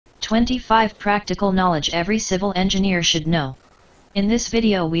25 Practical knowledge every civil engineer should know. In this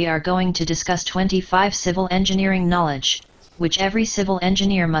video we are going to discuss 25 civil engineering knowledge, which every civil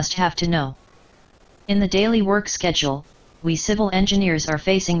engineer must have to know. In the daily work schedule, we civil engineers are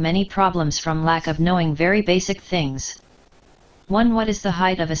facing many problems from lack of knowing very basic things. 1. What is the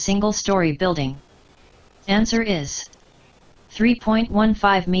height of a single-story building? Answer is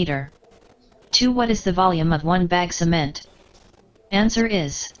 3.15 meter. 2. What is the volume of 1 bag cement? Answer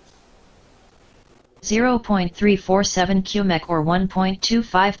is 0.347 cubic or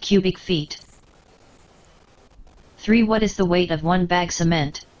 1.25 cubic feet. 3. What is the weight of 1 bag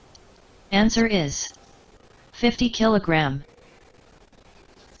cement? Answer is 50 kilogram.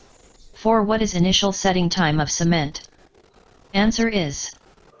 4. What is initial setting time of cement? Answer is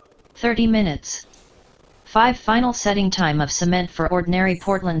 30 minutes. 5. Final setting time of cement for ordinary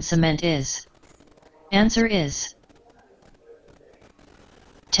Portland cement is? Answer is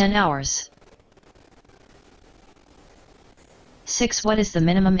 10 hours. 6. What is the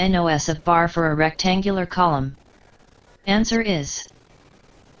minimum NOS of bar for a rectangular column? Answer is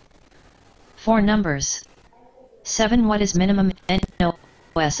 4 numbers. 7. What is minimum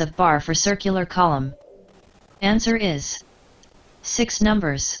NOS of bar for circular column? Answer is 6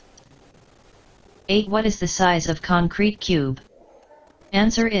 numbers. 8. What is the size of concrete cube?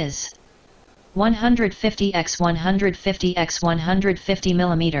 Answer is 150 x 150 x 150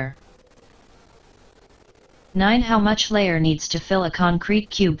 millimeter. 9. How much layer needs to fill a concrete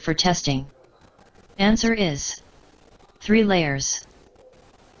cube for testing? Answer is 3 layers.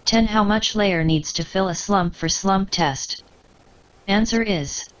 10. How much layer needs to fill a slump for slump test? Answer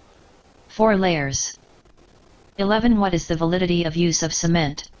is 4 layers. 11. What is the validity of use of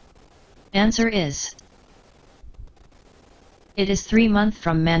cement? Answer is it is 3 months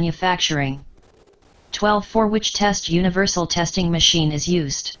from manufacturing. 12. For which test universal testing machine is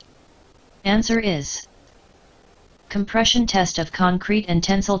used? Answer is compression test of concrete and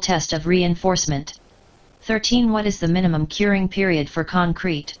tensile test of reinforcement. 13. What is the minimum curing period for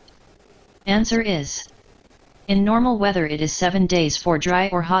concrete? Answer is in normal weather it is 7 days, for dry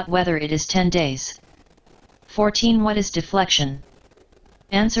or hot weather it is 10 days. 14. What is deflection?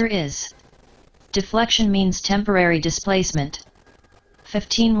 Answer is deflection means temporary displacement.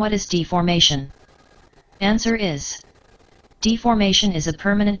 15. What is deformation? Answer is deformation is a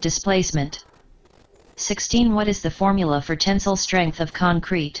permanent displacement. 16. What is the formula for tensile strength of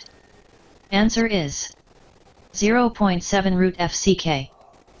concrete? Answer is 0.7 root FCK.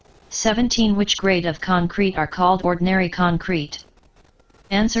 17. Which grade of concrete are called ordinary concrete?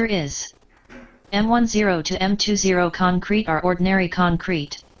 Answer is M10 to M20 concrete are ordinary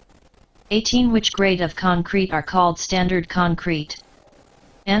concrete. 18. Which grade of concrete are called standard concrete?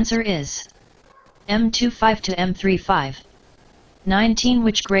 Answer is M25 to M35. 19.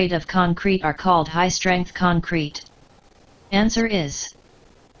 Which grade of concrete are called high-strength concrete? Answer is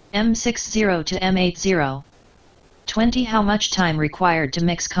M60 to M80. 20. How much time required to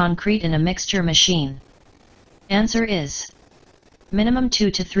mix concrete in a mixture machine? Answer is minimum 2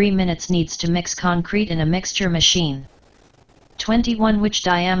 to 3 minutes needs to mix concrete in a mixture machine. 21. Which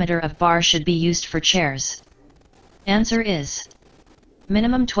diameter of bar should be used for chairs? Answer is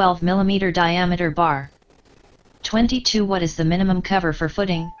minimum 12 mm diameter bar. 22. What is the minimum cover for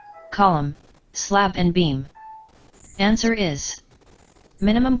footing, column, slab and beam? Answer is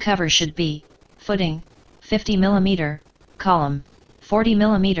minimum cover should be footing 50 mm, column 40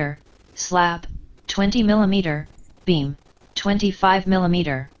 mm, slab 20 mm, beam 25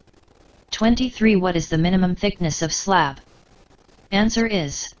 mm. 23. What is the minimum thickness of slab? Answer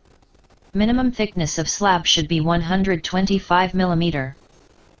is minimum thickness of slab should be 125 mm.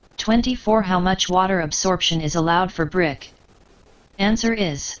 24. How much water absorption is allowed for brick? Answer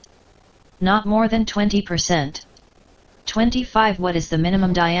is not more than 20%. 25. What is the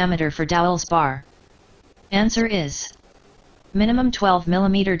minimum diameter for Dowels bar? Answer is minimum 12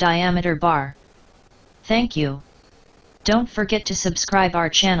 mm diameter bar. Thank you. Don't forget to subscribe our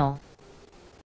channel.